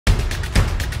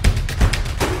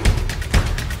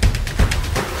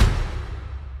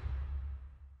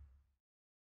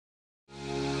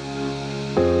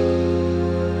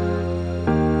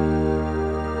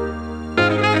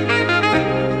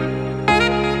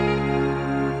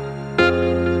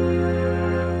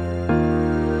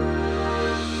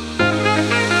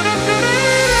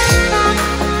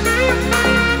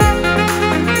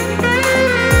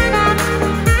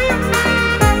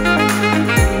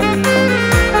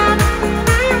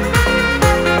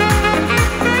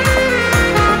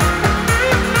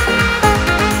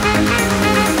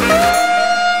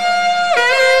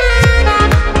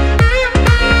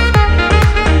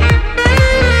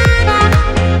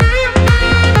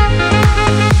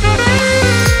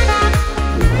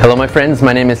Hello my friends,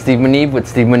 my name is Steve Munive with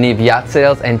Steve Munive Yacht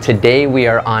Sales, and today we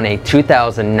are on a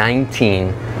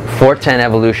 2019 410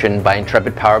 Evolution by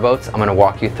Intrepid Powerboats. I'm going to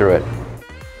walk you through it.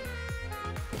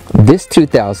 This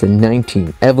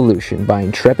 2019 Evolution by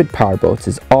Intrepid Powerboats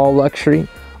is all luxury,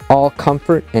 all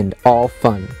comfort, and all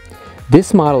fun.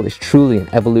 This model is truly an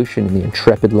evolution in the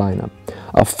Intrepid lineup.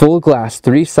 A full glass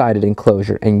 3-sided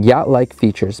enclosure and yacht-like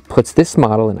features puts this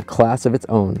model in a class of its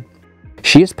own.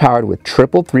 She is powered with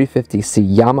triple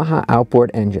 350C Yamaha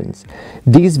Outboard Engines.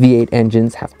 These V8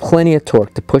 engines have plenty of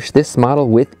torque to push this model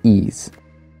with ease.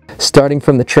 Starting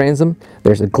from the transom,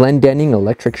 there's a glendenning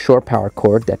electric shore power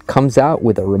cord that comes out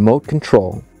with a remote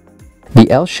control. The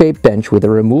L-shaped bench with a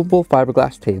removable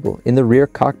fiberglass table in the rear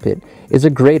cockpit is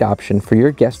a great option for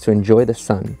your guests to enjoy the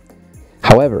sun.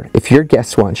 However, if your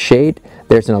guests want shade,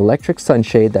 there's an electric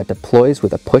sunshade that deploys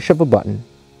with a push of a button.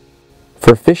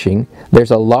 For fishing,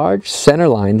 there's a large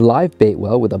center-lined live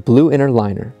baitwell with a blue inner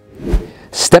liner.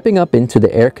 Stepping up into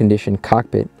the air-conditioned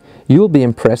cockpit, you will be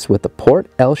impressed with the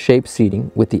port L-shaped seating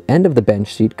with the end of the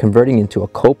bench seat converting into a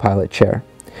copilot chair.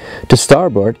 To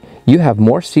starboard, you have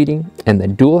more seating and the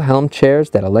dual helm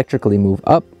chairs that electrically move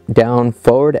up, down,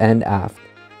 forward, and aft.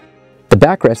 The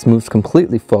backrest moves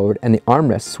completely forward and the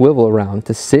armrests swivel around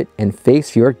to sit and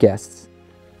face your guests.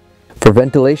 For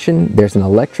ventilation, there's an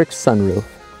electric sunroof.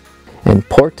 And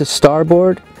port to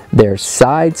starboard, there's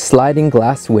side sliding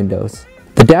glass windows.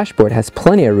 The dashboard has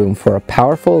plenty of room for a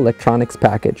powerful electronics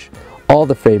package. All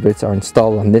the favorites are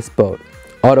installed on this boat: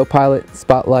 autopilot,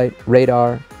 spotlight,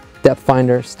 radar, depth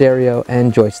finder, stereo,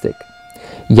 and joystick.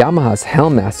 Yamaha's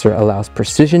Helm Master allows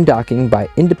precision docking by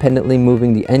independently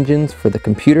moving the engines for the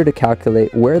computer to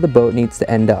calculate where the boat needs to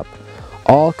end up,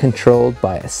 all controlled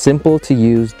by a simple to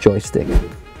use joystick.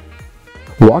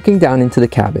 Walking down into the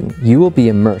cabin, you will be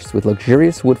immersed with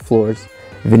luxurious wood floors,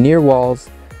 veneer walls,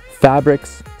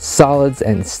 fabrics, solids,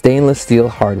 and stainless steel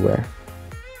hardware.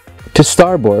 To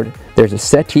starboard, there's a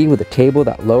settee with a table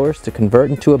that lowers to convert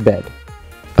into a bed.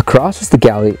 Across is the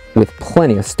galley with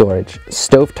plenty of storage: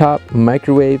 stovetop,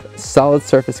 microwave, solid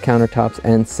surface countertops,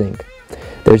 and sink.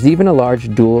 There's even a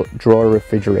large dual drawer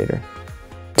refrigerator.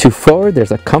 To forward,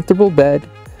 there's a comfortable bed,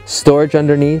 storage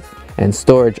underneath, and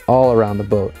storage all around the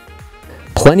boat.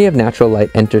 Plenty of natural light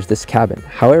enters this cabin.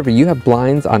 However, you have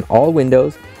blinds on all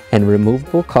windows and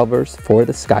removable covers for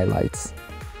the skylights.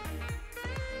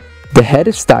 The head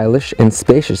is stylish and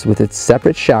spacious with its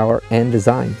separate shower and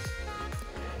design.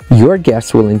 Your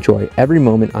guests will enjoy every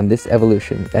moment on this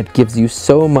Evolution that gives you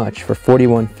so much for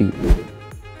 41 feet.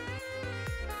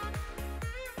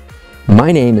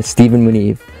 My name is Stephen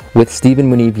Munive with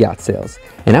Stephen Munive Yacht Sales,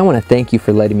 and I want to thank you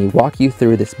for letting me walk you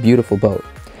through this beautiful boat.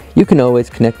 You can always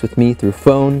connect with me through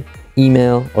phone,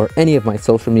 email, or any of my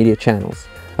social media channels.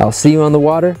 I'll see you on the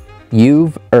water.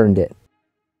 You've earned it.